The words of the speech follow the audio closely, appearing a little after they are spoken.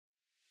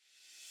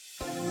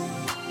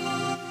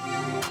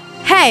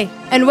Hey,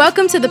 and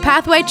welcome to the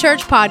Pathway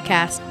Church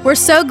podcast. We're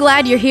so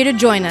glad you're here to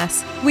join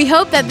us. We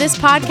hope that this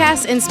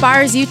podcast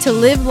inspires you to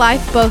live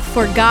life both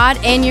for God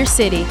and your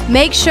city.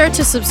 Make sure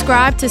to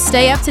subscribe to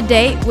stay up to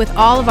date with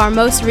all of our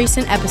most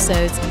recent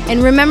episodes.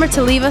 And remember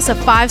to leave us a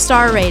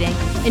 5-star rating.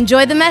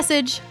 Enjoy the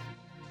message.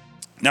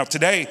 Now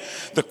today,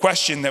 the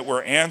question that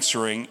we're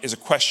answering is a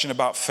question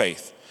about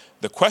faith.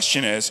 The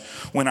question is,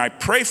 when I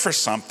pray for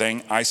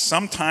something, I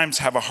sometimes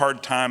have a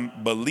hard time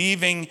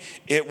believing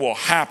it will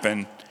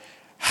happen.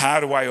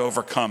 How do I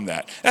overcome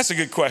that? That's a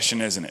good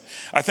question, isn't it?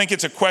 I think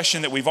it's a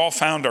question that we've all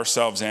found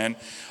ourselves in.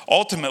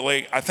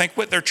 Ultimately, I think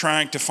what they're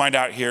trying to find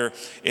out here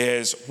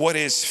is, what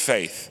is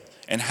faith?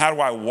 And how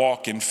do I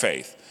walk in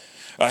faith?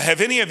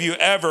 Have any of you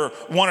ever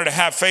wanted to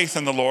have faith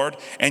in the Lord,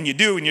 and you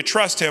do, and you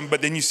trust Him,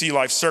 but then you see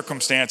life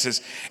circumstances,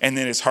 and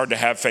then it's hard to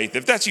have faith?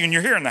 If that's you and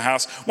you're here in the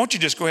house, won't you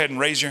just go ahead and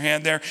raise your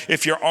hand there?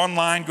 If you're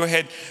online, go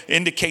ahead,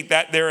 indicate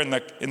that there in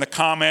the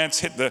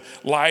comments, hit the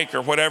like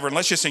or whatever, and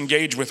let's just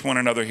engage with one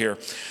another here.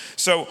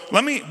 So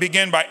let me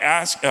begin by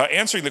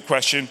answering the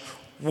question,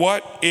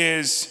 what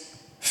is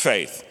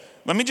faith?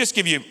 Let me just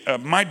give you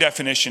my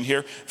definition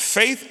here.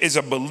 Faith is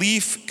a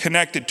belief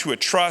connected to a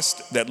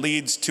trust that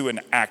leads to an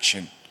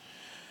action.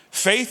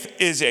 Faith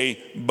is a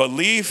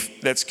belief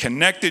that's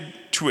connected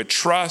to a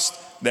trust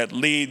that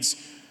leads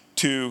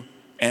to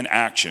an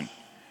action.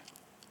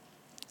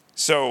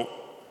 So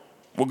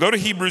we'll go to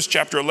Hebrews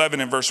chapter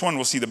 11 and verse 1.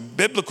 We'll see the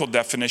biblical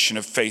definition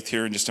of faith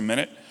here in just a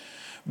minute.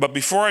 But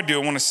before I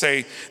do, I want to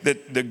say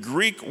that the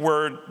Greek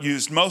word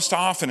used most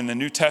often in the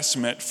New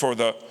Testament for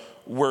the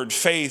word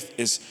faith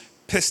is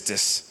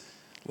pistis.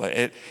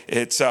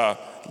 It's or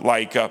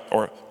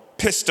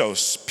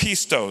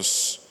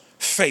pistos,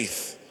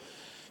 faith.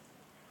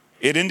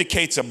 It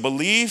indicates a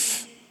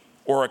belief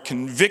or a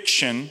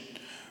conviction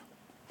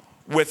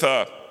with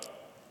a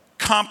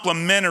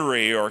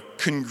complementary or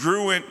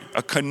congruent,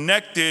 a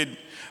connected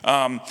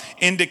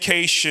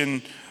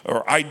indication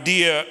or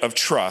idea of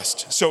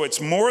trust. So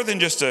it's more than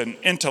just an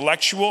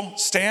intellectual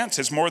stance.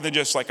 It's more than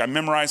just like I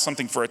memorized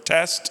something for a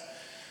test,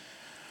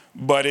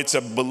 but it's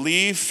a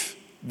belief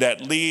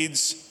that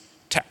leads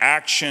to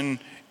action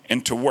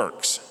and to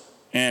works.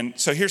 And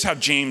so here's how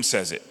James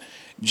says it.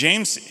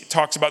 James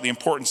talks about the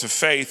importance of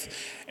faith,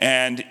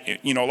 and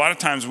a lot of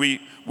times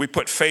we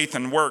put faith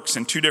and works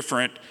in two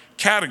different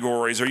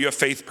categories. Are you a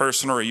faith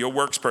person or are you a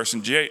works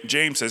person?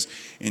 James says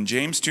in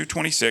James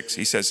 2:26,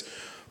 he says,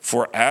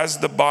 "For as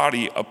the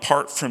body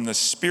apart from the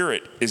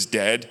spirit is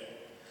dead,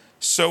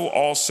 so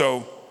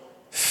also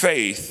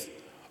faith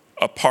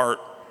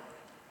apart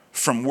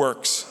from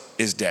works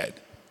is dead."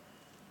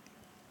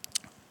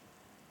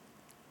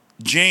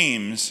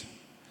 James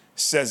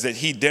says that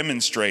he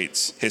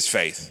demonstrates his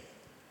faith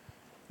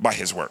by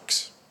his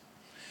works.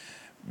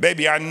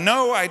 Baby, I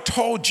know I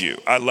told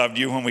you I loved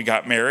you when we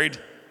got married,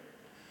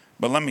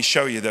 but let me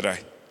show you that I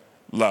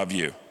love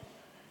you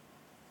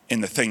in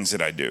the things that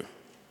I do.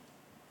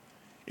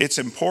 It's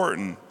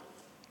important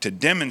to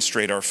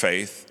demonstrate our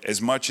faith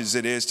as much as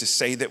it is to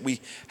say that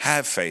we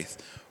have faith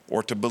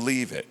or to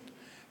believe it.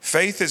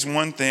 Faith is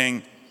one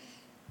thing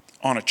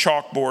on a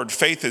chalkboard.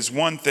 Faith is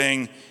one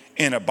thing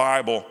in a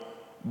Bible,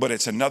 but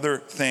it's another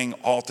thing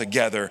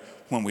altogether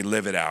when we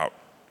live it out.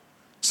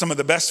 Some of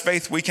the best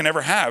faith we can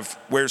ever have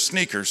wears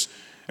sneakers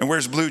and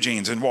wears blue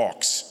jeans and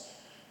walks.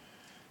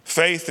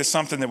 Faith is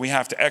something that we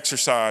have to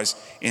exercise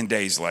in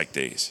days like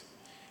these,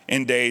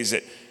 in days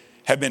that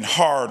have been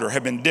hard or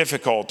have been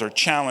difficult or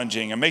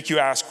challenging and make you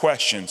ask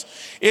questions.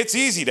 It's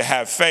easy to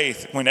have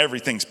faith when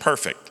everything's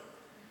perfect.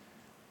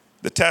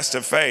 The test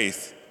of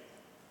faith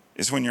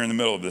is when you're in the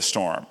middle of the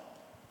storm,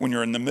 when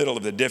you're in the middle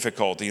of the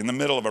difficulty, in the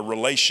middle of a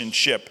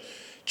relationship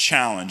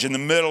challenge, in the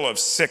middle of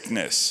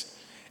sickness,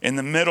 in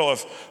the middle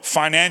of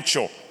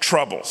financial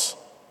troubles.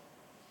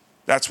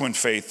 That's when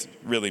faith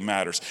really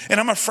matters. And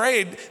I'm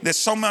afraid that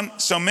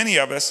so many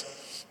of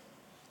us,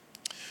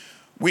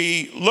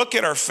 we look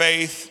at our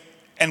faith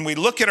and we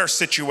look at our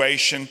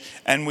situation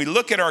and we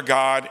look at our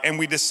God and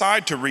we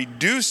decide to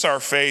reduce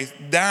our faith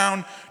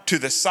down to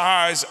the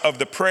size of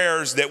the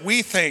prayers that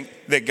we think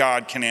that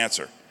God can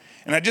answer.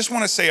 And I just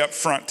want to say up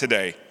front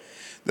today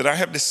that I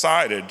have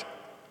decided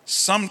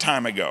some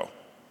time ago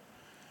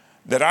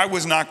that I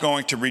was not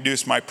going to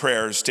reduce my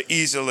prayers to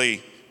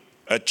easily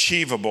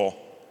achievable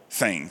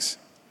things,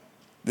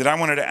 that I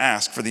wanted to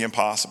ask for the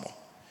impossible.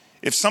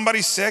 If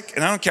somebody's sick,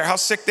 and I don't care how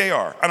sick they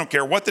are, I don't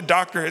care what the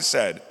doctor has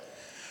said,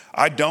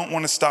 I don't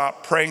want to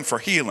stop praying for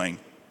healing.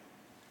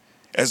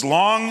 As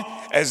long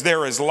as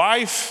there is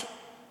life,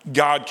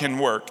 God can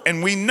work.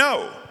 And we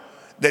know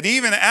that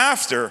even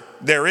after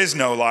there is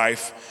no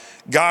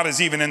life, God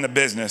is even in the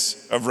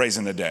business of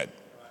raising the dead.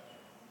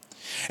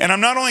 And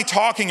I'm not only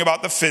talking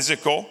about the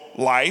physical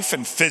life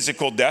and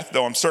physical death,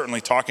 though I'm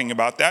certainly talking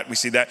about that. We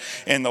see that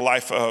in the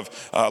life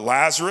of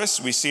Lazarus.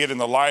 We see it in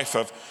the life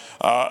of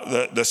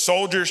the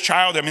soldier's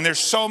child. I mean, there's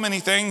so many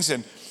things.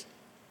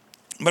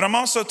 But I'm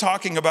also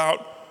talking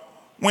about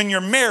when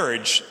your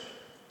marriage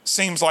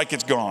seems like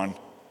it's gone.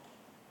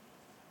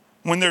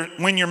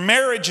 When your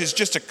marriage is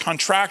just a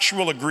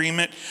contractual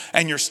agreement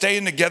and you're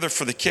staying together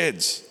for the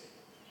kids.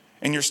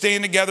 And you're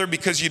staying together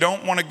because you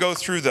don't want to go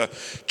through the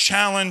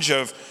challenge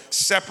of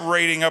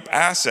separating up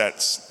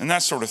assets and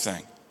that sort of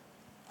thing.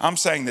 I'm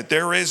saying that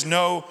there is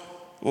no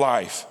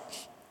life,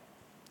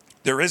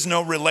 there is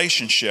no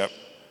relationship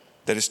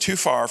that is too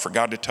far for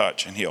God to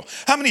touch and heal.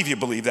 How many of you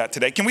believe that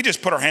today? Can we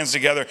just put our hands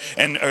together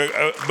and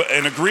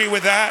agree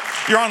with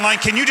that? You're online,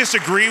 can you just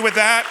agree with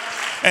that?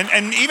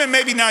 And even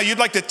maybe now you'd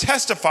like to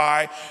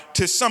testify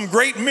to some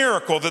great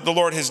miracle that the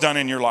Lord has done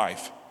in your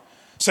life.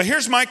 So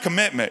here's my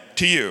commitment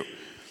to you,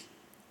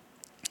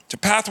 to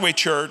Pathway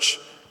Church,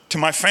 to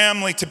my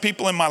family, to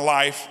people in my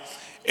life,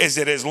 is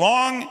that as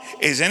long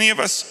as any of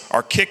us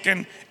are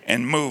kicking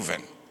and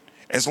moving,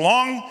 as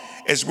long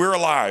as we're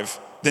alive,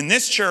 then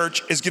this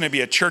church is going to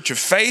be a church of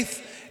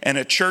faith and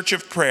a church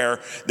of prayer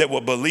that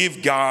will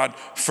believe God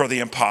for the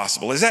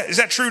impossible. Is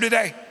that true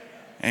today?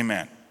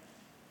 Amen.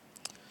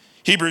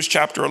 Hebrews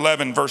chapter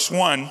 11, verse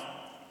 1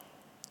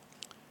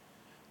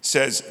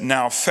 says,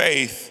 now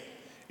faith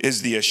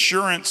is the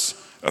assurance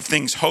of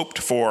things hoped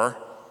for,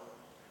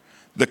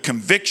 the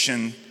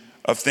conviction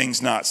of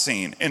things not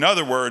seen. In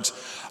other words,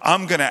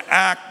 I'm going to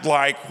act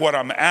like what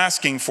I'm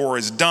asking for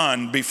is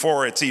done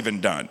before it's even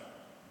done.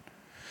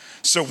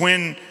 So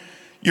when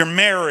your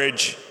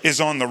marriage is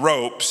on the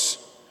ropes,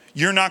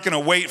 you're not going to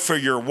wait for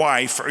your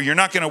wife or you're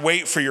not going to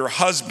wait for your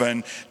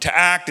husband to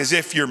act as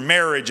if your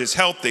marriage is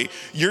healthy.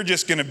 You're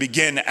just going to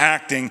begin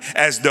acting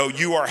as though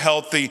you are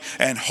healthy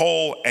and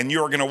whole, and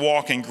you're going to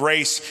walk in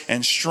grace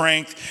and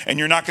strength, and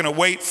you're not going to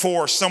wait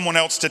for someone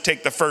else to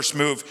take the first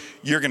move.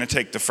 You're going to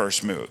take the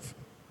first move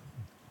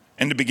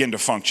and to begin to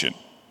function.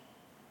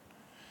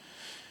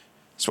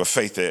 That's what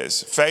faith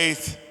is.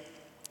 Faith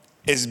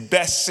is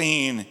best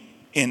seen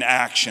in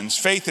actions.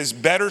 Faith is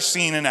better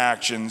seen in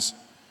actions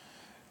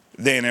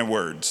than in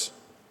words.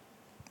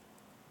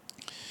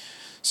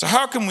 So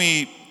how can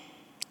we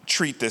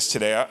treat this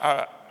today?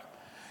 Are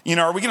we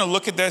going to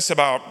look at this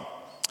about,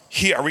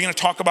 are we going to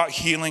talk about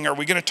healing? Are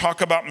we going to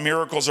talk about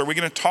miracles? Are we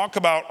going to talk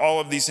about all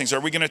of these things? Are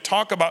we going to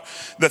talk about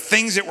the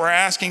things that we're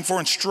asking for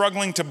and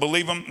struggling to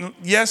believe them?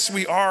 Yes,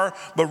 we are,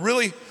 but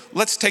really,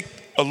 let's take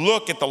a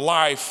look at the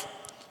life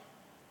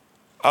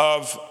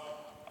of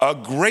a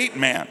great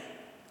man.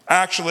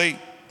 Actually,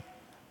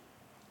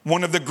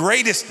 one of the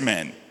greatest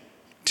men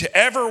to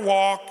ever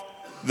walk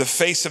the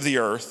face of the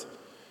earth.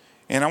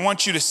 And I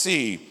want you to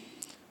see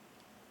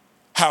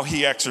how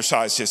he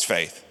exercised his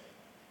faith.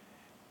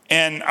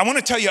 And I want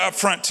to tell you up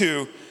front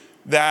too,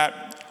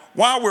 that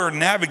while we're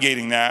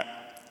navigating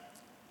that,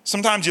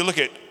 sometimes you look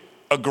at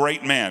a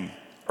great man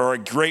or a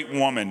great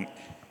woman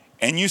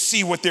and you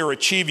see what they're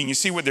achieving, you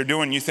see what they're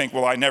doing, you think,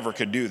 well, I never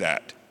could do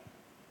that.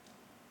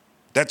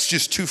 That's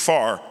just too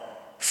far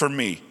for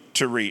me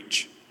to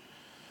reach.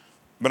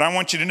 But I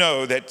want you to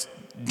know that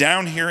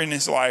down here in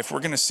his life, we're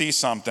going to see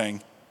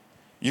something.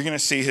 You're going to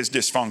see his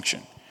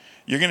dysfunction.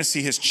 You're going to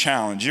see his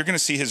challenge. You're going to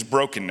see his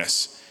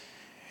brokenness.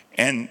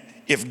 And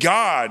if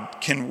God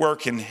can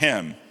work in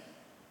him,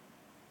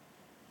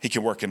 he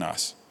can work in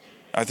us.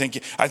 I think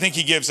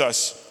he gives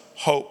us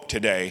hope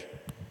today,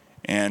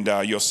 and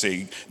you'll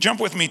see. Jump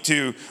with me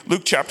to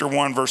Luke chapter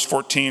 1, verse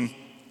 14.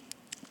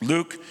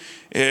 Luke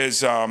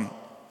is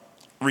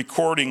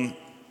recording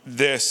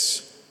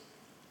this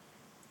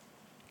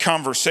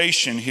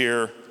conversation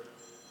here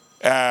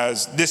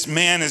as this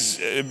man is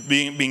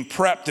being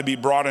prepped to be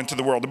brought into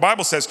the world. The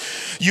Bible says,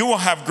 you will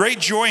have great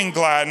joy and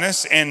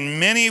gladness, and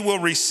many will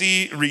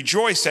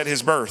rejoice at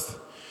his birth.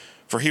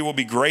 For he will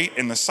be great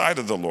in the sight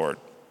of the Lord,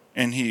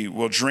 and he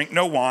will drink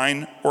no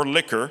wine or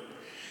liquor,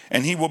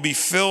 and he will be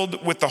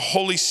filled with the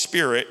Holy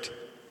Spirit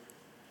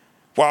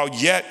while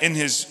yet in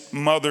his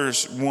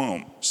mother's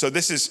womb. So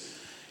this is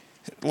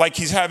like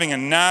he's having a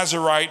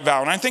Nazirite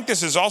vow. And I think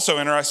this is also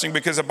interesting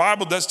because the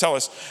Bible does tell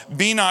us,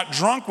 be not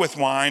drunk with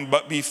wine,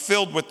 but be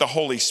filled with the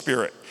Holy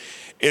Spirit.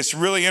 It's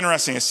really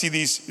interesting to see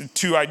these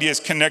two ideas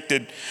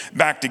connected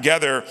back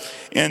together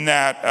in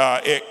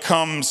that it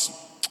comes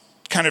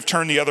kind of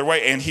turned the other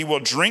way. And he will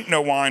drink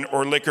no wine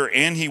or liquor,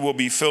 and he will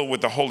be filled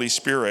with the Holy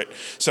Spirit.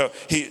 So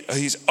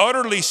he's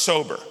utterly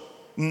sober.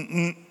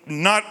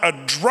 Not a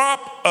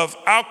drop of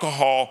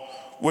alcohol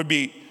would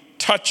be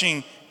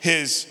touching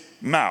his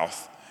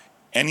mouth.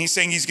 And he's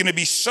saying he's going to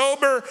be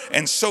sober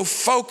and so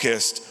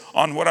focused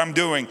on what I'm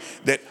doing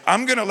that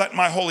I'm going to let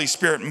my Holy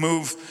Spirit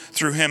move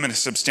through him in a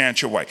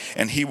substantial way.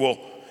 And he will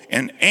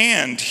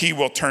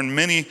turn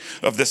many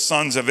of the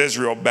sons of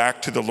Israel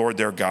back to the Lord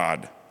their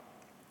God.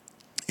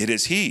 It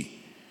is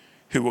he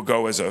who will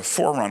go as a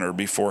forerunner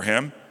before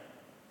him,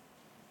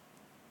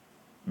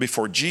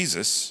 before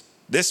Jesus.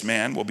 This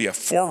man will be a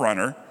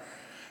forerunner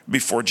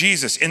before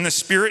Jesus in the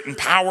spirit and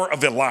power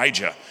of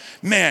Elijah.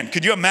 Man,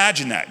 could you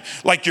imagine that?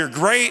 Like you're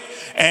great,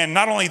 and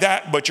not only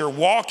that, but you're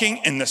walking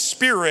in the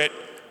spirit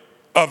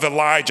of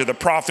Elijah, the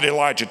prophet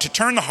Elijah, to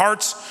turn the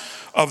hearts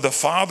of the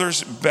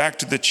fathers back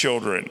to the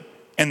children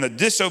and the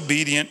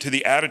disobedient to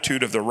the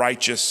attitude of the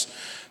righteous,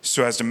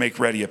 so as to make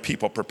ready a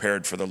people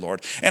prepared for the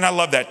Lord. And I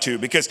love that too,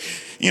 because,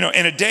 in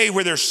a day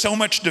where there's so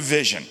much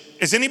division,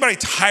 is anybody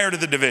tired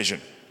of the division?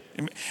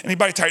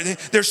 Anybody tired?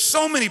 There's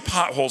so many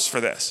potholes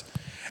for this.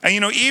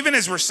 And even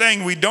as we're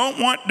saying we don't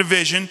want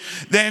division,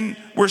 then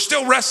we're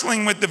still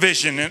wrestling with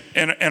division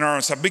in our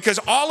own stuff, because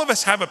all of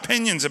us have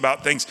opinions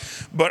about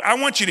things. But I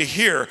want you to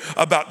hear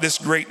about this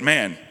great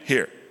man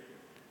here,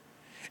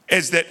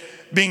 is that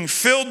being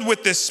filled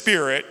with this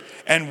Spirit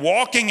and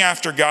walking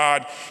after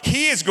God,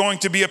 he is going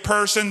to be a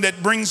person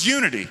that brings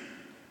unity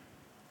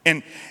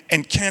and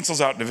cancels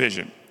out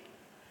division.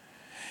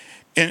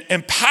 And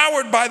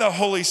empowered by the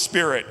Holy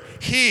Spirit,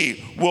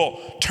 he will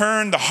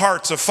turn the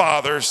hearts of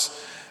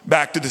fathers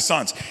back to the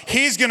sons.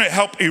 He's going to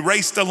help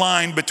erase the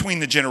line between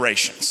the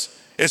generations.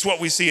 It's what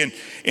we see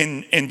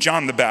in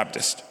John the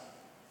Baptist,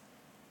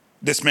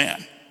 this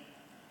man,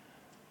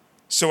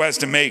 so as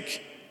to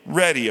make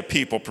ready a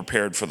people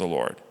prepared for the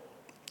Lord.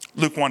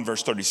 Luke 1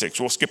 verse 36,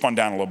 we'll skip on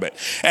down a little bit.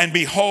 And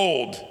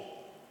behold,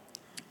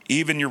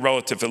 even your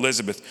relative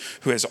Elizabeth,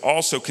 who has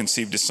also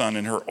conceived a son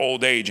in her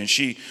old age, and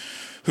she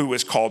who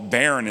was called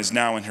barren is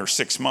now in her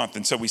 6th month.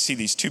 And so we see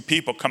these two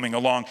people coming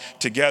along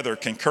together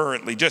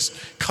concurrently,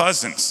 just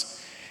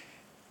cousins.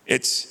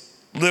 It's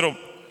little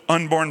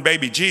unborn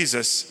baby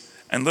Jesus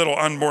and little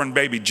unborn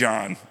baby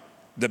John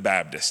the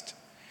Baptist.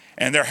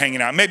 And they're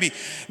hanging out.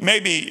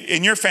 Maybe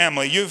in your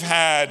family, you've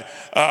had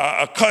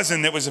a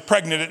cousin that was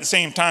pregnant at the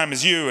same time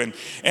as you. And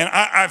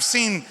I've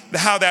seen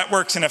how that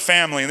works in a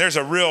family. And there's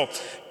a real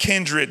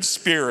kindred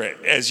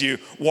spirit as you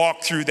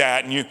walk through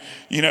that. And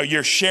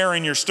you're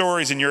sharing your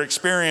stories and your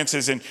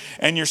experiences.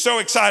 And you're so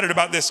excited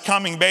about this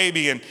coming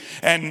baby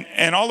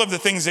and all of the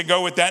things that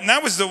go with that. And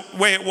that was the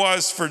way it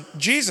was for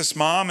Jesus'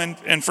 mom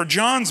and for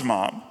John's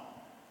mom.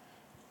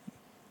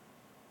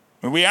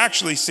 And we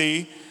actually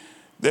see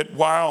that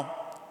while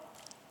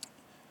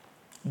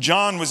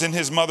John was in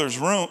his mother's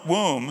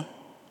room,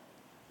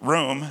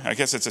 I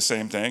guess it's the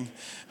same thing,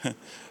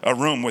 a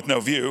room with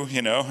no view,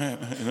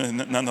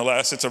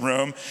 nonetheless, it's a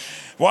room.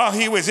 While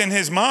he was in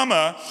his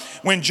mama,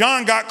 when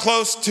John got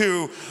close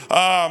to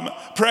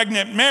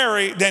pregnant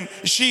Mary, then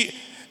he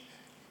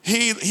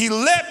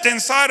leapt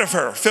inside of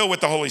her, filled with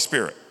the Holy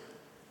Spirit.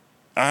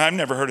 I've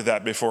never heard of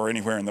that before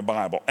anywhere in the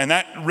Bible. And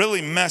that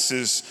really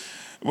messes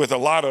with a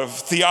lot of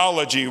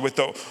theology, with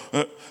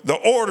the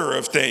order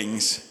of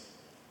things.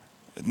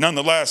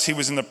 Nonetheless, he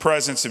was in the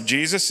presence of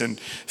Jesus and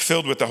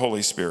filled with the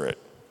Holy Spirit.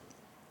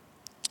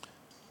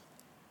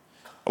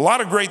 A lot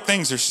of great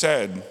things are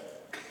said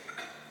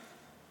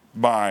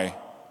by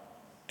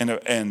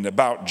and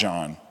about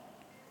John.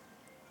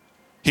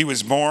 He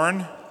was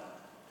born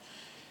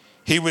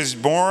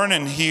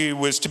and he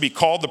was to be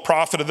called the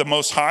prophet of the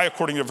Most High,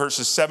 according to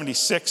verses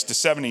 76 to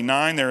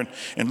 79 there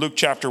in Luke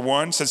chapter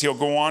 1. It says he'll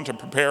go on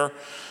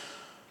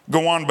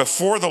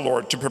before the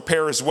Lord to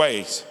prepare his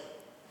ways.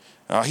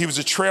 He was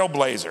a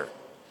trailblazer.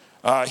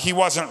 He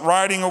wasn't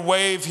riding a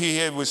wave,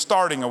 he was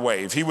starting a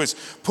wave. He was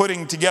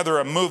putting together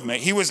a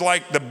movement. He was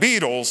like the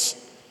Beatles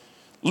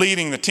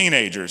leading the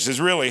teenagers,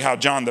 is really how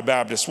John the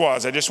Baptist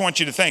was. I just want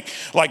you to think,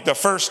 like the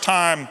first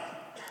time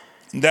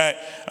that,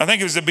 I think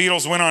it was the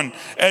Beatles went on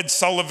Ed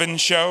Sullivan's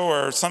show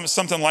or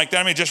something like that.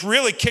 I mean, it just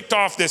really kicked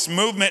off this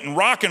movement, and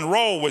rock and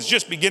roll was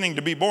just beginning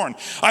to be born.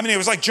 I mean, it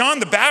was like John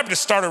the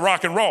Baptist started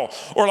rock and roll,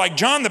 or like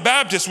John the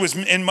Baptist was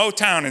in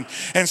Motown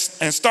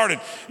and started,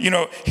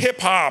 hip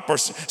hop, or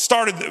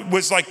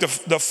was like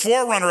the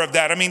forerunner of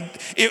that. I mean,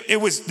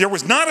 there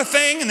was not a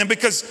thing, and then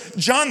because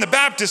John the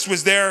Baptist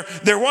was there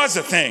was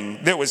a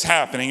thing that was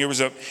happening. It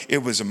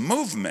was a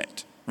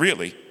movement,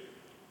 really.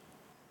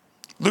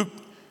 Luke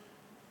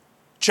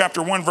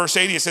chapter 1, verse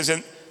 80, it says,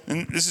 and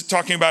this is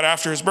talking about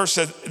after his birth,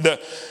 said,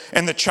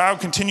 and the child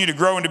continued to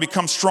grow and to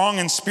become strong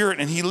in spirit,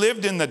 and he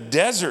lived in the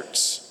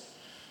deserts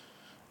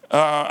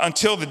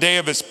until the day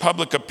of his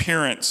public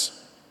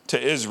appearance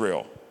to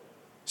Israel.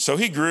 So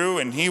he grew,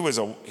 and he was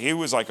a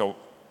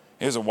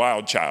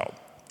wild child.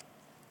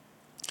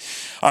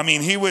 I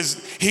mean, he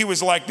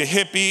was like the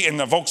hippie in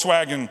the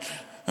Volkswagen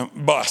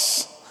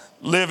bus,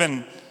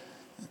 living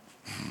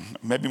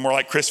maybe more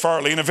like Chris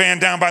Farley in a van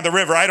down by the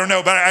river. I don't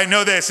know, but I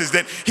know this, is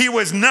that he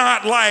was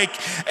not like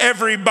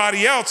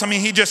everybody else. I mean,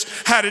 he just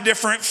had a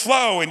different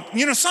flow. And,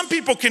 some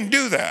people can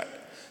do that.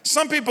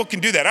 Some people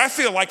can do that. I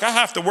feel like I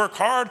have to work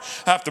hard.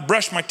 I have to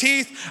brush my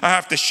teeth. I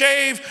have to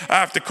shave. I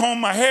have to comb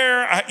my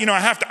hair. I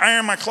have to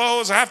iron my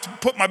clothes. I have to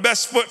put my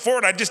best foot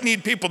forward. I just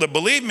need people to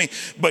believe me.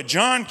 But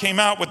John came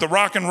out with the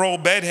rock and roll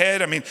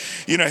bedhead. I mean,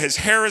 his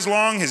hair is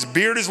long. His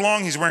beard is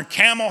long. He's wearing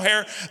camel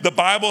hair. The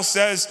Bible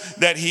says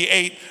that he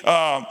ate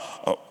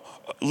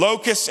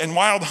locusts and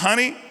wild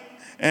honey.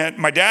 And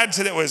my dad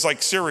said it was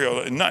like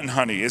cereal, nut and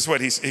honey is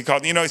what he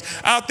called it.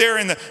 He's out there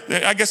in the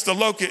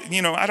locust,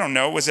 I don't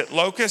know, was it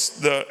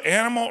locust the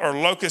animal or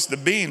locust the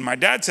bean? My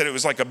dad said it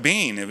was like a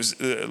bean. It was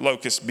a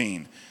locust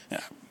bean.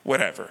 Yeah,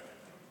 whatever.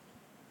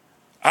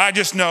 I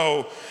just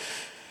know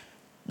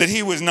that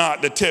he was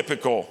not the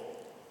typical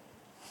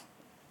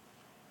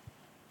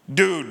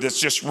dude that's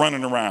just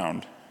running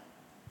around.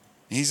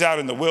 He's out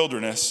in the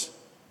wilderness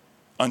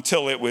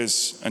until it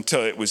was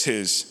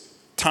his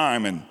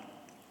time. And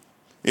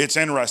it's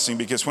interesting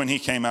because when he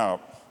came out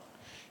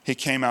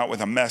with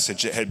a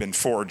message that had been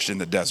forged in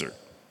the desert.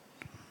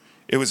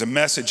 It was a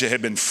message that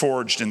had been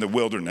forged in the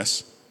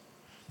wilderness.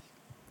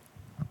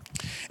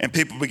 and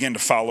people began to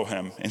follow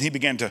him. And he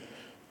began to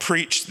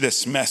preach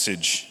this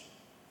message.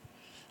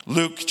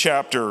 Luke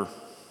chapter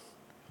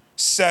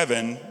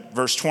 7,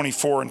 verse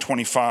 24 and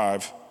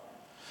 25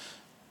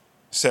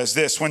 says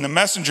this: when the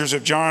messengers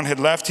of John had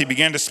left, he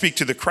began to speak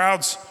to the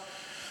crowds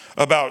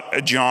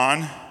about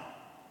John,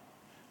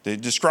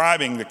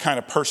 describing the kind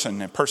of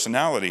person and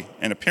personality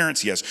and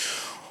appearance he has.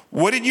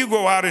 What did you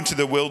go out into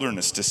the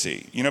wilderness to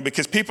see?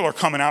 Because people are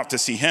coming out to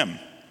see him.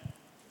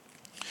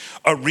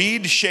 A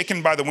reed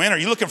shaken by the wind? Are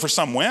you looking for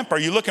some wimp? Are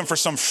you looking for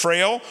some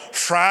frail,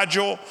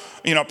 fragile,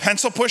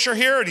 pencil pusher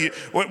here?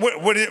 Or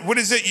what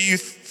is it you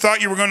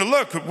thought you were going to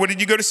look? What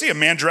did you go to see? A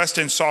man dressed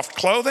in soft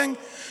clothing?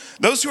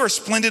 Those who are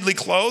splendidly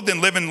clothed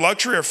and live in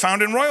luxury are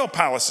found in royal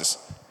palaces,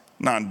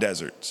 not in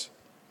deserts,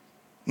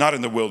 not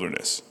in the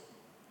wilderness.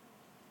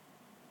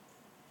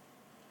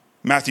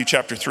 Matthew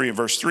chapter 3 and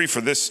verse 3,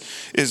 for this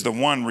is the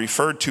one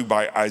referred to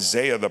by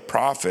Isaiah the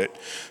prophet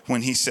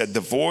when he said, the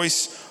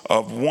voice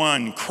of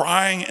one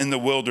crying in the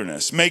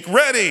wilderness, make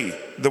ready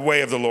the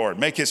way of the Lord,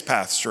 make his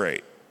path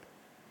straight.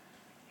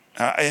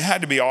 It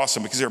had to be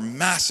awesome because there were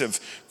massive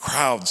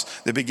crowds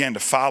that began to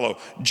follow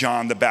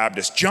John the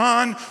Baptist.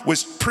 John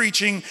was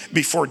preaching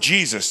before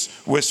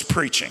Jesus was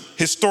preaching.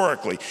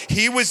 Historically,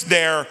 he was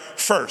there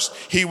first.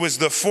 He was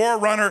the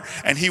forerunner,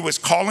 and he was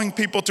calling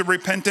people to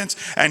repentance,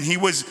 and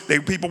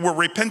people were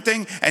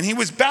repenting, and he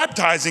was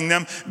baptizing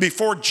them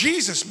before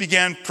Jesus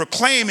began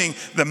proclaiming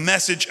the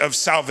message of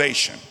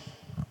salvation.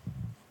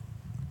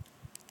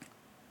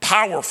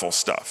 Powerful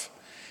stuff.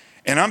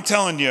 And I'm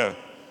telling you,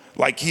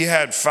 like, he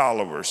had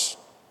followers.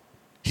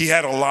 He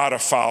had a lot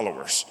of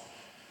followers.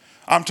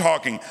 I'm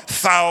talking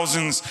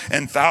thousands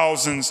and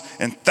thousands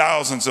and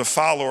thousands of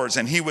followers,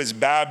 and he was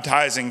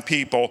baptizing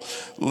people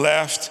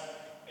left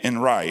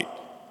and right.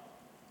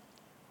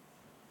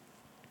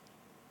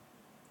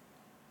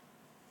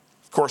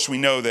 Of course, we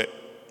know that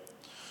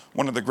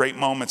one of the great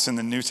moments in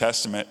the New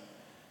Testament,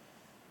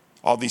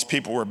 all these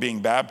people were being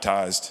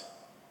baptized.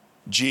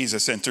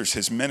 Jesus enters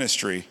his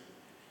ministry.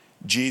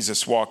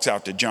 Jesus walks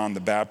out to John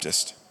the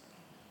Baptist.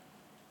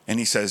 And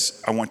he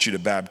says, I want you to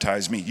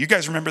baptize me. You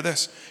guys remember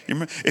this?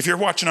 If you're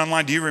watching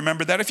online, do you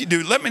remember that? If you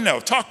do, let me know.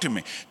 Talk to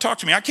me.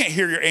 I can't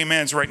hear your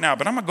amens right now,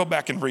 but I'm going to go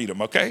back and read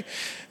them, okay?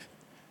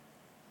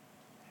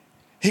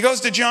 He goes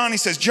to John. He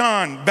says,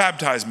 John,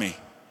 baptize me.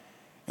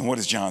 And what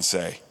does John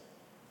say?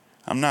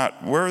 I'm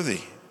not worthy.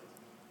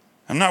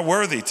 I'm not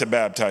worthy to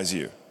baptize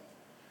you.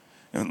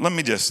 And let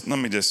me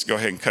just go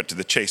ahead and cut to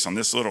the chase on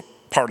this little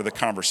part of the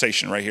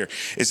conversation right here.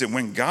 Is that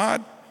when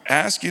God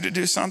asks you to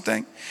do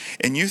something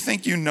and you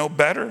think you know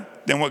better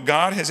than what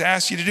God has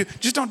asked you to do,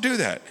 just don't do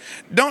that.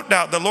 Don't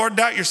doubt the Lord,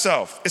 doubt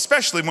yourself,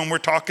 especially when we're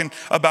talking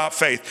about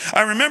faith.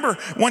 I remember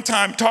one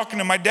time talking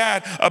to my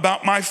dad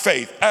about my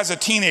faith as a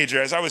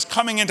teenager, as I was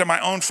coming into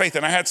my own faith,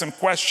 and I had some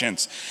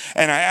questions.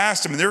 And I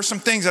asked him, and there were some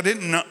things I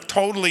didn't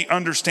totally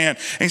understand.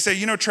 And he said,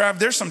 Trav,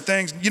 there's some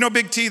things,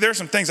 Big T, there's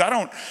some things I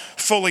don't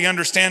fully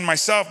understand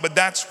myself, but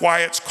that's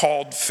why it's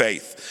called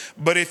faith.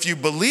 But if you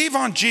believe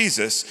on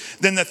Jesus,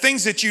 then the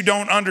things that you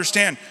don't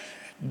understand,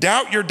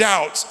 doubt your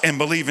doubts and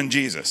believe in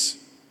Jesus.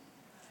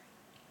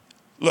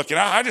 Look, and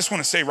I just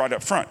want to say right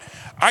up front,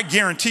 I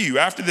guarantee you,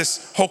 after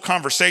this whole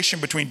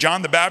conversation between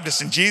John the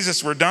Baptist and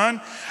Jesus were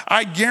done,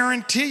 I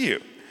guarantee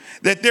you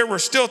that there were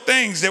still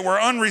things that were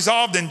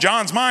unresolved in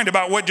John's mind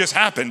about what just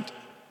happened.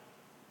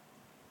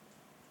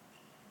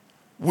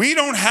 We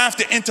don't have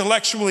to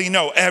intellectually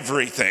know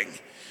everything.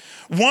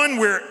 One,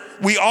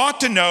 we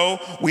ought to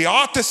know, we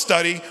ought to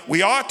study,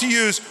 we ought to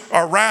use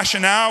our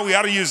rationale, we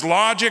ought to use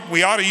logic,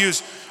 we ought to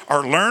use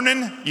our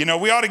learning.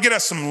 We ought to get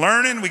us some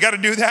learning. We got to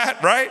do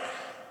that, right?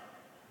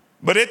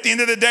 But at the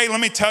end of the day, let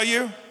me tell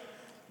you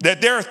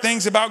that there are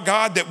things about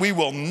God that we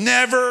will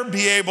never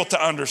be able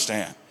to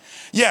understand.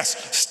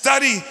 Yes,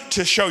 study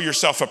to show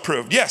yourself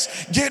approved.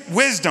 Yes, get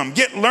wisdom,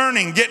 get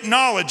learning, get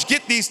knowledge,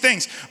 get these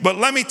things. But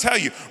let me tell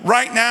you,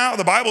 right now,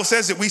 the Bible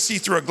says that we see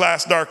through a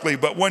glass darkly,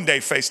 but one day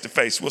face to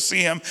face, we'll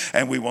see him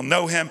and we will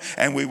know him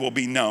and we will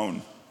be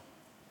known.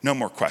 No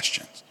more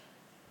questions.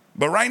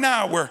 But right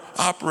now, we're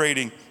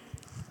operating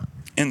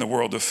in the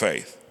world of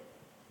faith.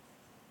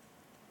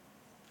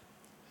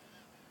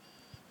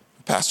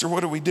 Pastor,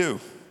 what do we do?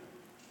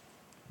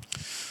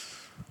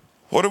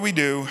 What do we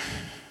do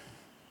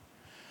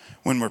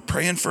when we're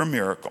praying for a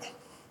miracle?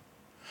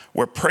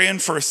 We're praying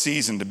for a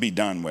season to be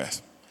done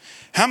with.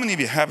 How many of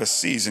you have a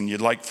season you'd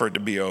like for it to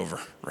be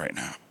over right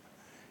now?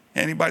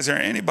 Is there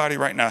anybody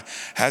right now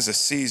has a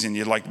season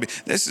you'd like to be?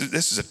 This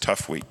is a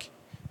tough week.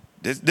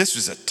 This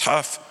was a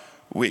tough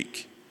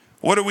week.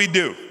 What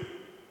do?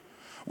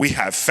 We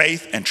have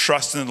faith and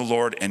trust in the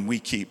Lord, and we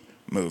keep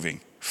moving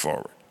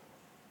forward.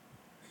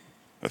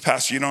 But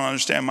Pastor, you don't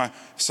understand.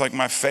 It's like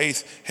my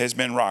faith has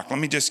been rocked. Let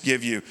me just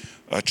give you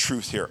a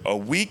truth here. A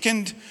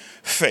weakened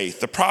faith.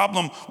 The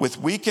problem with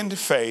weakened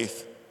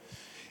faith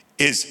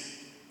is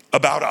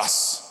about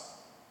us.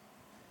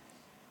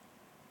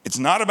 It's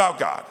not about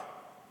God.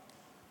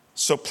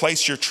 So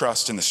place your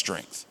trust in the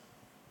strength.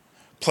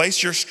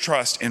 Place your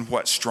trust in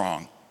what's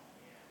strong.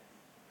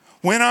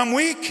 When I'm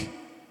weak,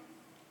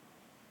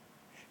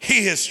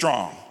 he is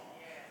strong.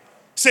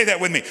 Say that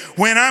with me.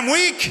 When I'm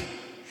weak,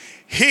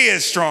 he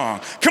is strong.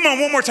 Come on,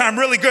 one more time,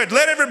 really good.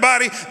 Let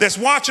everybody that's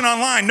watching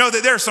online know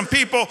that there are some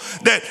people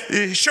that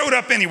showed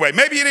up anyway.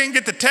 Maybe you didn't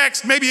get the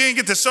text. Maybe you didn't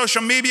get the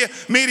social media.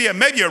 Maybe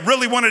you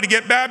really wanted to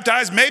get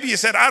baptized. Maybe you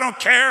said, I don't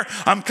care.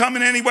 I'm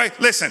coming anyway.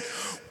 Listen,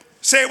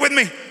 say it with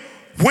me.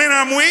 When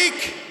I'm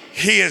weak,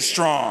 he is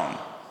strong.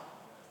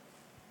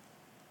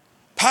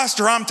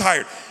 Pastor, I'm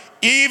tired.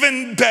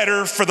 Even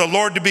better for the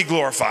Lord to be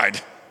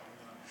glorified.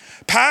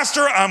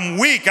 Pastor, I'm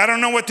weak. I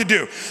don't know what to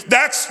do.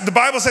 The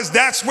Bible says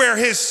that's where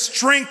his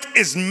strength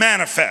is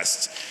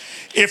manifest.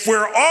 If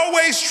we're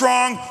always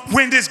strong,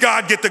 when does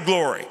God get the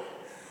glory?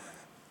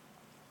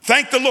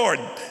 Thank the Lord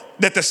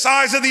that the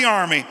size of the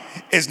army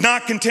is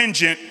not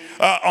contingent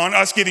on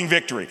us getting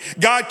victory.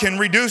 God can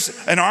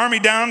reduce an army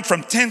down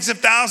from tens of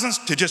thousands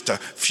to just a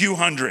few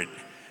hundred.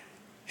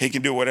 He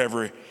can do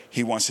whatever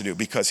he wants to do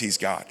because he's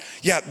God.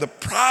 Yeah, the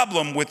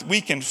problem with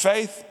weakened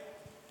faith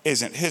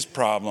isn't his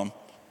problem.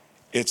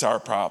 It's our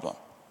problem.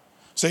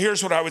 So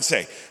here's what I would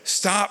say.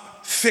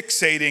 Stop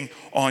fixating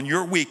on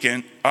your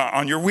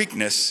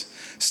weakness.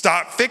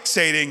 Stop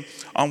fixating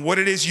on what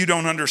it is you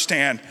don't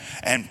understand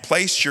and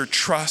place your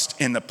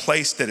trust in the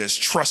place that is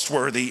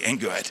trustworthy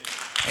and good.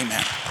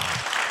 Amen.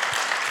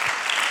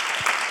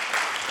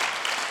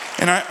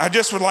 And I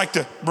just would like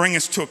to bring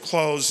us to a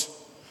close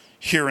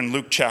here in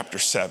Luke chapter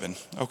 7,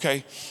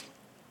 okay?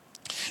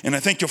 And I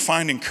think you'll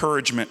find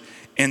encouragement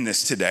in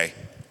this today.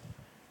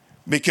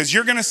 Because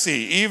you're going to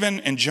see, even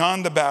in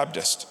John the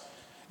Baptist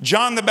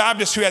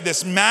who had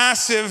this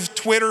massive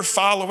Twitter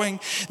following,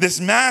 this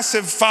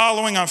massive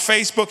following on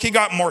Facebook, he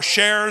got more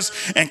shares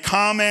and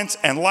comments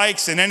and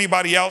likes than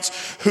anybody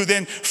else, who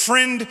then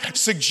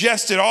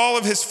suggested all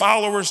of his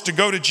followers to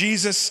go to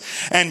Jesus.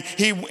 And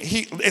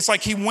it's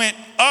like he went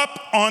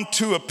up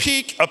onto a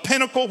peak, a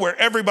pinnacle where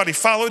everybody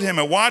followed him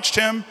and watched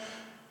him.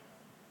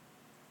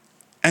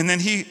 And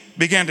then he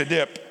began to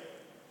dip,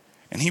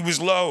 and he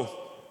was low.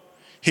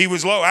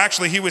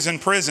 Actually, he was in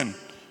prison.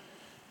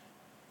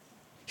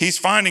 He's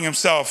finding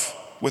himself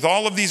with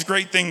all of these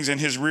great things in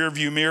his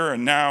rearview mirror,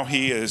 and now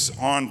he is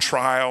on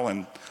trial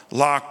and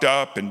locked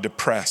up and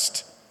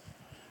depressed.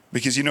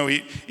 Because,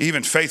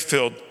 even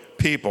faith-filled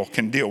people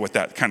can deal with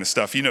that kind of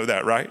stuff. You know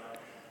that, right?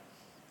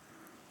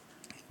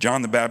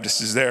 John the Baptist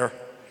is there,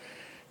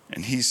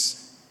 and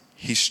he's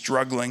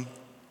struggling.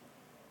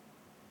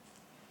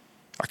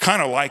 I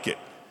kind of like it.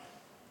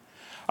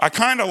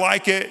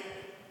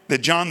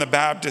 That John the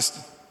Baptist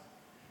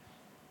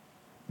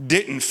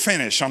didn't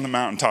finish on the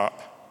mountaintop.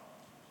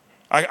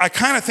 I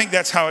kind of think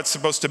that's how it's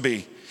supposed to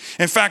be.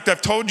 In fact,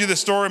 I've told you the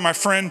story of my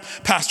friend,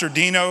 Pastor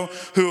Dino,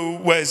 who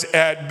was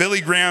at Billy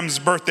Graham's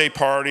birthday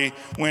party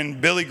when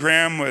Billy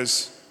Graham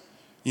was,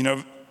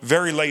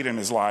 very late in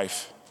his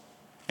life.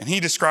 And he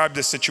described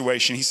this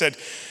situation. He said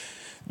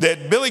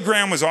that Billy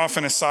Graham was off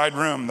in a side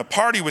room. The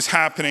party was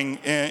happening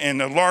in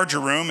a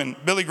larger room, and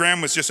Billy Graham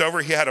was just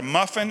over. He had a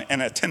muffin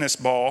and a tennis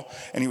ball,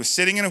 and he was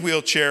sitting in a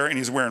wheelchair, and he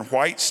was wearing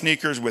white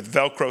sneakers with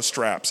Velcro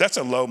straps. That's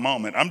a low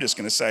moment. I'm just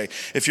going to say,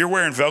 if you're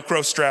wearing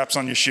Velcro straps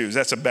on your shoes,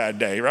 that's a bad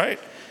day,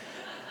 right?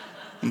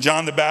 And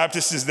John the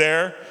Baptist is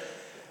there,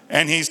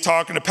 and he's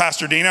talking to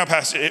Pastor Dino.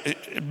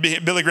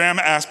 Billy Graham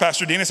asked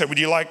Pastor Dino, said, would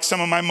you like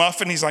some of my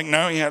muffin? He's like,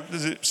 no, he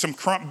had some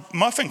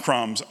muffin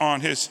crumbs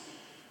on his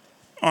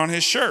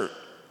shirt.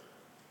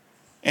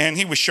 And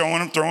he was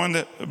showing him, throwing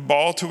the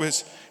ball to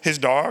his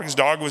dog. His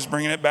dog was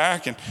bringing it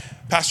back. And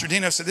Pastor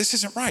Dino said, this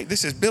isn't right.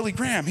 This is Billy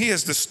Graham. He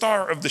is the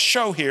star of the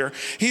show here.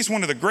 He's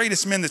one of the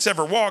greatest men that's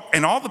ever walked.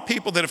 And all the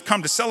people that have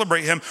come to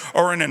celebrate him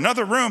are in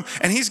another room.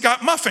 And he's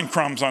got muffin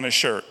crumbs on his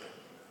shirt.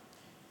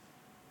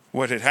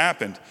 What had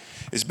happened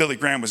is Billy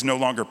Graham was no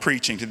longer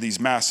preaching to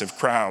these massive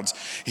crowds.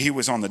 He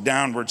was on the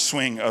downward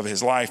swing of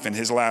his life in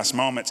his last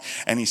moments.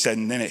 And he said,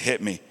 and then it hit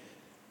me.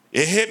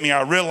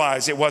 I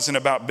realized it wasn't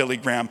about Billy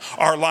Graham.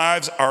 Our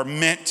lives are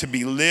meant to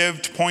be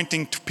lived,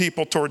 pointing to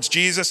people towards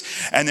Jesus.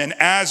 And then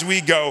as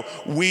we go,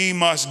 we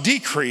must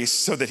decrease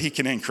so that he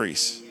can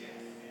increase.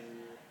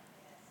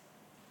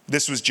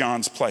 This was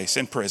John's place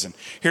in prison.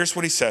 Here's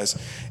what he says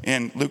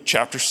in Luke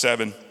chapter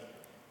 7.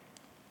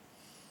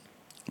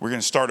 We're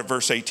going to start at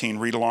verse 18.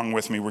 Read along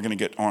with me. We're going to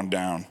get on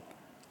down.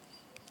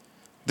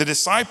 The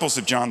disciples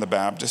of John the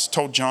Baptist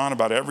told John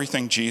about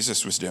everything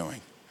Jesus was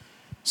doing.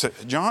 So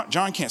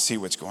John can't see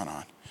what's going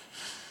on.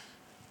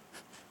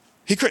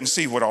 He couldn't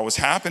see what all was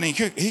happening.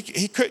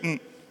 He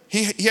couldn't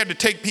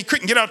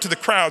get out to the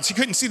crowds. He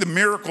couldn't see the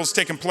miracles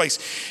taking place.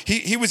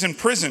 He was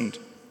imprisoned.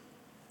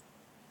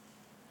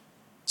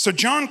 So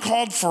John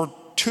called for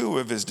 2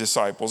 of his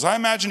disciples. I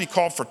imagine he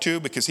called for 2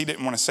 because he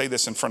didn't want to say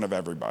this in front of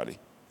everybody.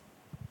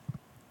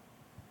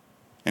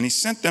 And he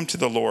sent them to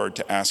the Lord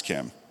to ask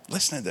him,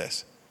 listen to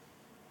this.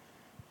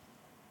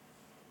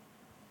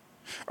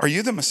 Are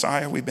you the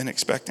Messiah we've been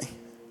expecting?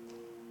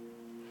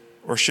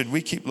 Or should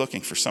we keep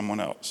looking for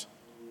someone else?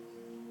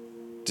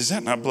 Does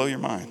that not blow your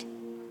mind?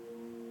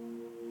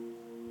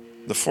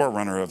 the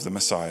forerunner of the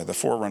Messiah, the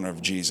forerunner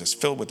of Jesus,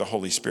 filled with the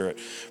Holy Spirit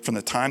from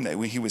the time that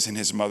he was in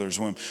his mother's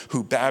womb,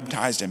 who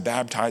baptized and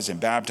baptized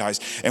and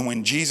baptized. And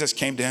when Jesus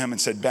came to him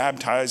and said,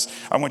 baptize,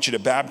 I want you to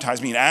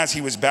baptize me. And as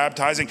he was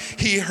baptizing,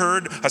 he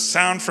heard a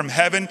sound from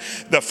heaven,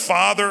 the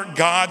Father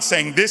God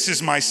saying, this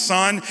is my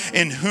Son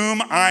in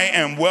whom I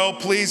am well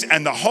pleased.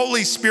 And the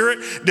Holy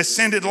Spirit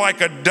descended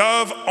like a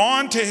dove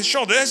onto his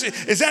shoulder.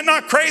 Is that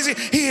not crazy?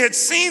 He had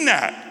seen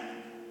that.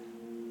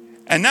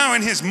 And now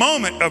in his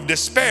moment of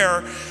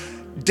despair,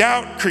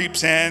 doubt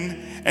creeps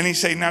in, and he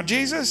say, now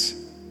Jesus,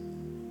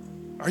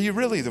 are you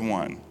really the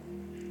one?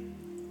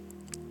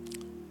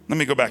 Let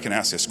me go back and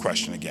ask this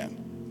question again.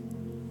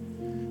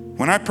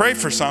 When I pray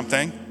for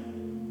something,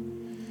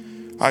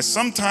 I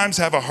sometimes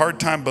have a hard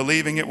time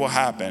believing it will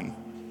happen.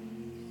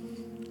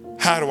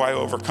 How do I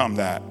overcome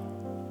that?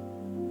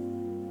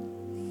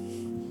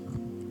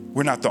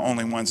 We're not the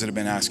only ones that have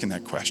been asking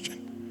that question.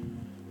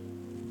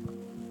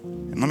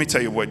 And let me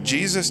tell you, what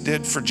Jesus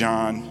did for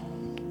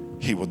John,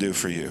 he will do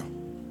for you.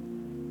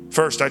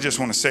 First, I just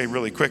want to say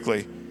really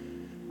quickly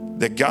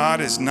that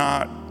God is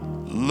not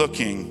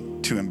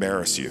looking to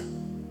embarrass you.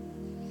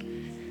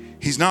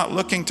 He's not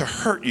looking to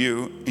hurt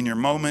you in your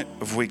moment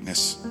of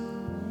weakness.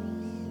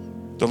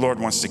 The Lord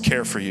wants to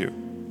care for you.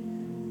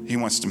 He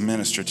wants to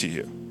minister to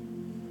you.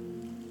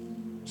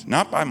 It's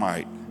not by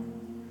might,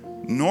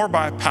 nor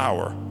by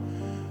power,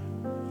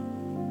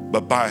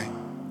 but by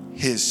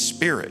his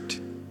Spirit,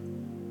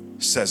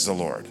 says the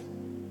Lord.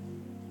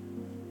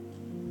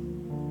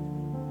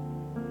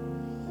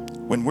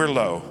 When we're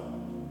low,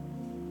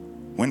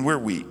 when we're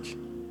weak,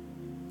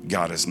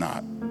 God is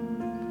not.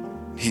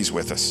 He's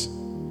with us.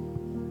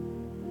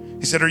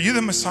 He said, are you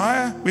the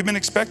Messiah we've been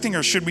expecting,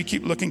 or should we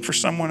keep looking for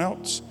someone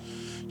else?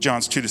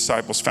 John's two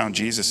disciples found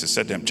Jesus and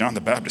said to him, John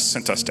the Baptist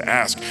sent us to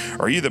ask,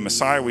 are you the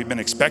Messiah we've been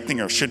expecting,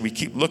 or should we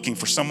keep looking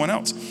for someone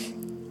else?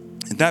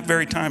 At that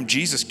very time,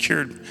 Jesus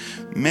cured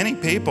many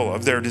people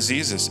of their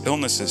diseases,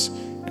 illnesses,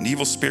 and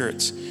evil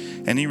spirits,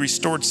 and he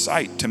restored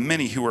sight to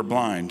many who were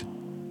blind.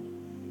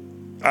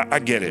 I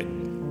get it.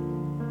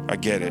 I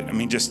get it. I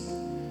mean, just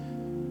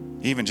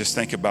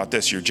think about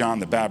this. You're John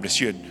the Baptist.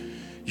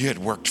 You had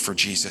worked for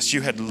Jesus.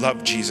 You had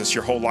loved Jesus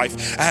your whole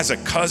life. As a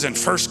cousin,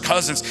 first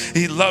cousins,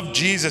 he loved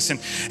Jesus,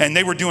 and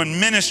they were doing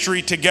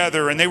ministry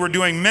together, and they were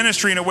doing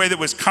ministry in a way that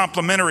was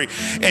complementary.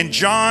 And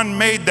John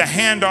made the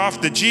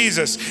handoff to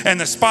Jesus, and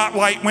the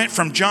spotlight went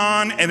from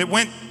John, and it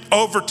went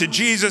over to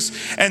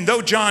Jesus. And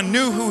though John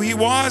knew who he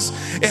was,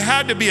 it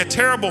had to be a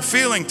terrible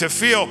feeling to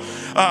feel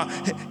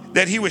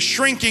that he was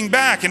shrinking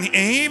back. And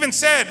he even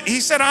said,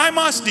 I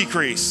must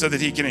decrease so that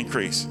he can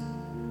increase.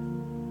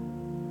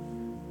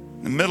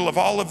 In the middle of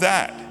all of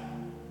that,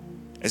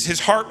 as his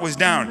heart was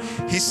down,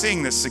 he's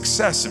seeing the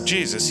success of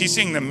Jesus. He's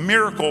seeing the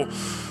miracle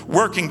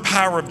working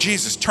power of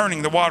Jesus,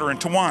 turning the water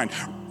into wine,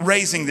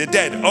 raising the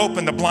dead,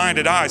 open the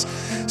blinded eyes,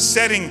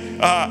 setting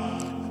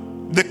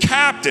the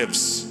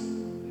captives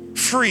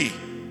free,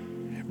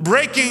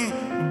 breaking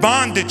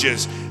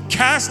bondages,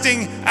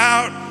 casting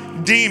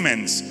out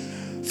demons,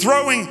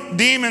 throwing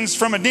demons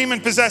from a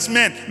demon-possessed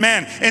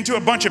man into a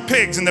bunch of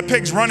pigs, and the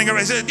pigs running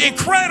around. It's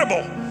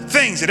incredible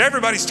things that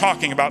everybody's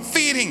talking about.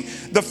 Feeding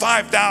the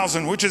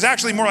 5,000, which is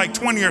actually more like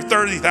 20 or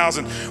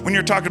 30,000 when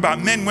you're talking about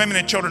men, women,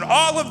 and children.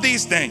 All of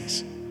these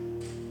things.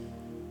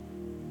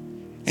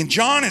 And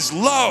John is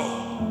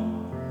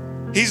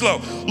low. He's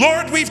low.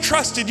 Lord, we've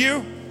trusted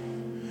you.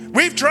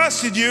 We've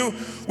trusted you.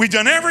 We've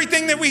done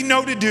everything that we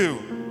know to do.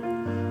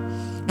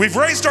 We've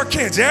raised our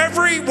kids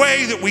every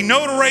way that we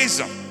know to raise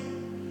them.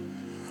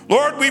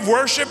 Lord, we've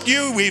worshiped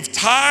you, we've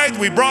tithed,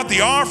 we brought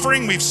the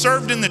offering, we've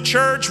served in the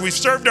church, we've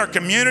served our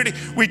community.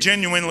 We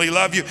genuinely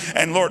love you.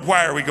 And Lord,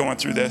 why are we going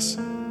through this?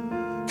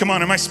 Come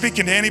on, am I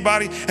speaking to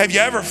anybody? Have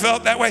you ever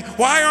felt that way?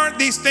 Why aren't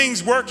these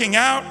things working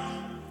out?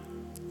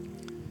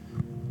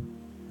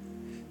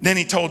 Then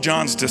he told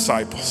John's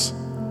disciples,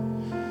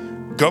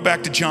 go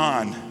back to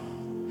John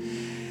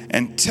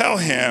and tell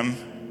him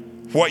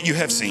what you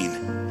have seen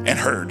and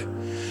heard.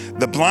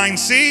 The blind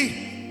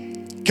see.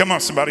 Come on,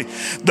 somebody.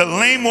 The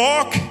lame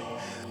walk.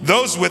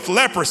 Those with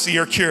leprosy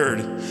are cured.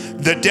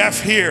 The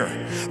deaf hear.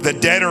 The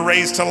dead are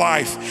raised to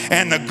life.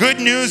 And the good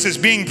news is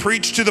being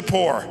preached to the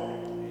poor.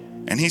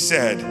 And he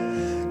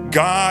said,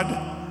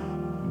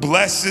 God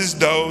blesses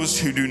those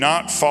who do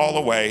not fall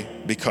away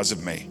because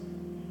of me.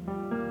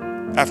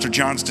 After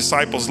John's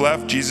disciples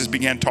left, Jesus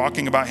began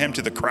talking about him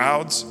to the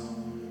crowds.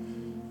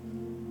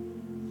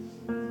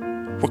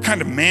 What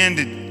kind of man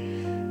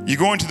did you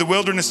go into the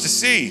wilderness to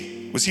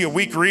see? Was he a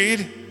weak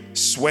reed,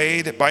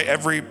 swayed by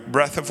every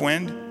breath of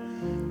wind?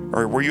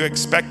 Or were you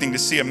expecting to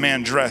see a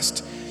man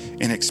dressed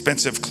in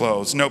expensive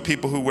clothes? No,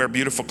 people who wear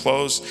beautiful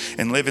clothes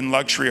and live in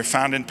luxury are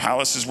found in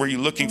palaces. Were you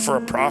looking for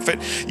a prophet?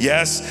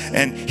 Yes,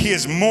 and he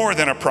is more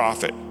than a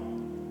prophet.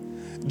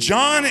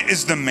 John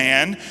is the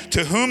man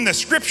to whom the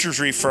scriptures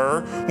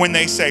refer when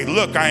they say,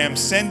 look, I am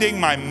sending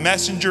my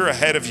messenger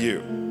ahead of you,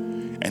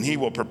 and he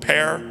will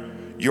prepare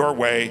your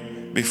way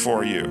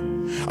before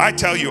you. I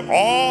tell you,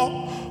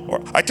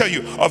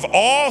 of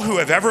all who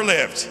have ever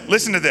lived,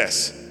 listen to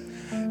this,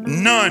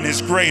 None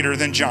is greater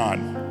than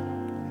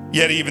John.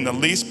 Yet even the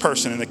least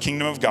person in the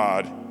kingdom of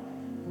God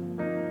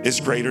is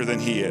greater than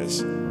he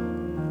is.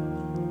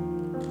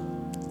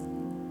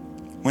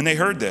 When they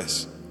heard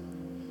this,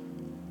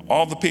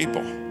 all the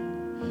people,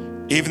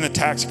 even the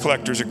tax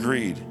collectors,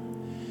 agreed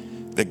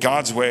that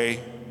God's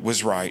way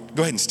was right.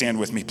 Go ahead and stand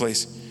with me,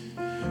 please.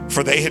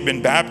 For they had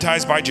been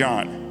baptized by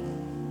John.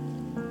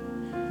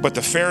 But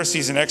the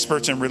Pharisees and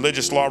experts in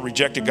religious law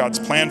rejected God's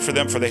plan for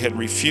them, for they had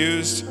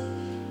refused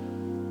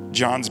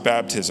John's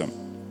baptism.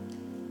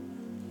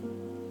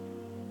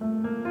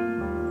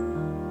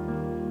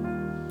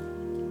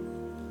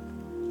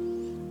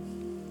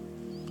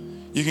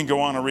 You can go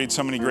on and read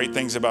so many great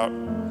things about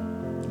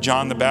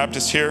John the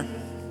Baptist here.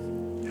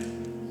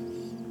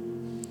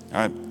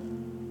 I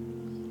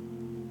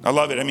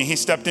love it. I mean, he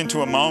stepped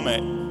into a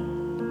moment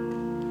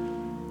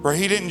where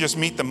he didn't just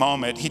meet the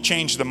moment, he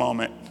changed the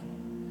moment.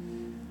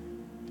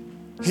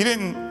 He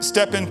didn't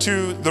step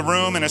into the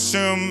room and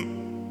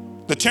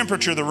assume the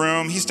temperature of the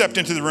room. He stepped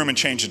into the room and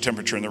changed the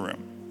temperature in the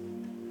room.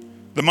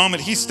 The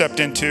moment he stepped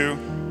into,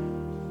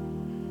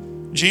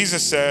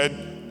 Jesus said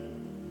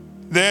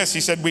this.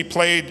 He said, we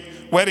played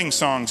wedding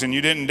songs and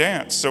you didn't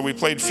dance. So we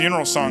played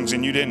funeral songs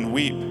and you didn't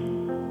weep.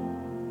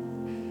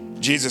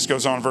 Jesus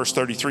goes on, verse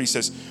 33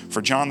 says,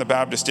 for John the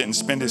Baptist didn't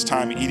spend his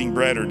time eating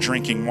bread or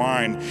drinking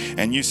wine,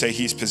 and you say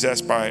he's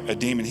possessed by a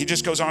demon. He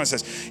just goes on and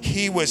says,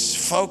 he was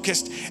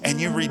focused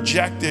and you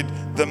rejected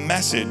the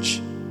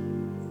message.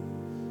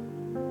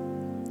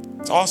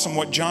 It's awesome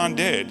what John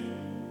did.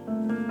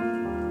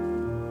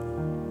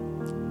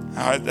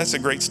 That's a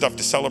great stuff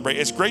to celebrate.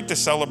 It's great to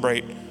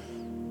celebrate.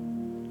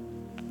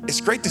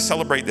 It's great to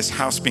celebrate this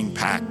house being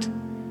packed.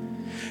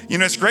 You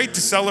know, it's great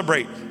to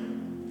celebrate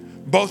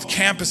both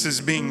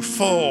campuses being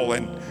full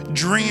and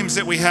dreams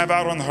that we have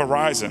out on the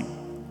horizon.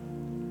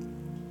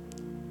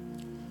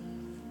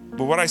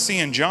 But what I see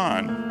in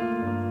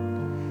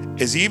John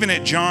is even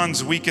at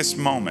John's weakest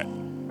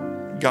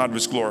moment, God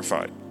was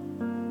glorified.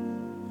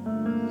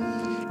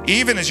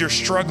 Even as you're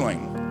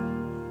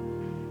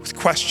struggling with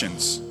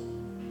questions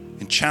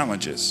and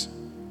challenges,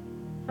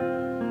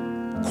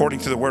 according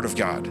to the Word of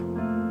God,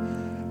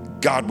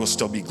 God will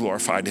still be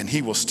glorified and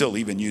he will still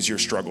even use your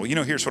struggle. You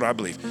know, here's what I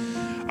believe.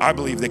 I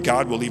believe that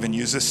God will even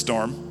use this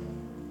storm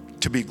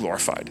to be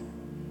glorified.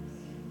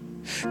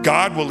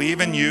 God will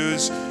even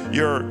use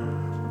your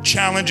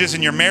challenges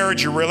in your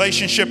marriage, your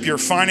relationship, your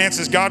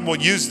finances. God will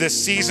use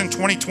this season,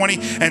 2020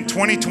 and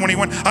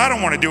 2021. I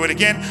don't want to do it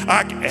again.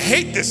 I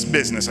hate this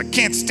business. I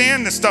can't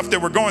stand the stuff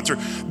that we're going through.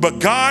 But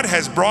God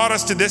has brought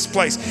us to this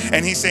place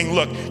and he's saying,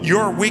 look,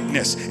 your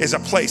weakness is a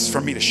place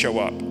for me to show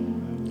up.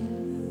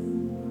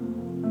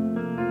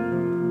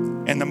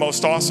 And the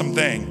most awesome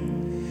thing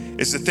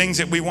is the things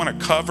that we want to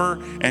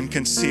cover and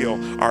conceal,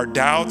 our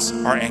doubts,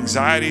 our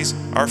anxieties,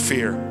 our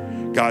fear.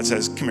 God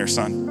says, come here,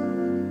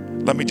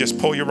 son. Let me just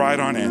pull you right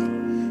on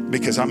in,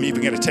 because I'm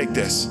even going to take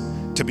this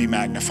to be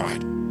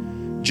magnified.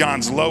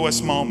 John's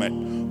lowest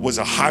moment was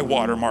a high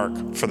water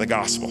mark for the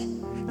gospel.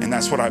 And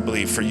that's what I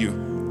believe for you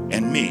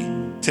and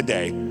me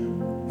today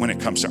when it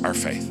comes to our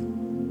faith.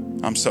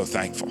 I'm so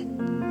thankful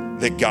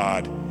that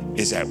God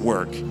is at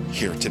work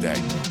here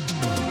today.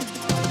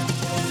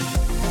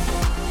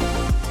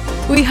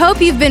 We hope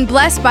you've been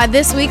blessed by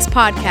this week's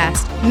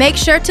podcast. Make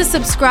sure to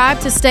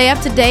subscribe to stay up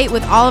to date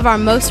with all of our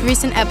most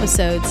recent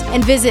episodes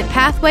and visit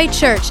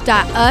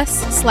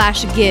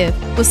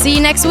pathwaychurch.us/give. We'll see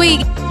you next week.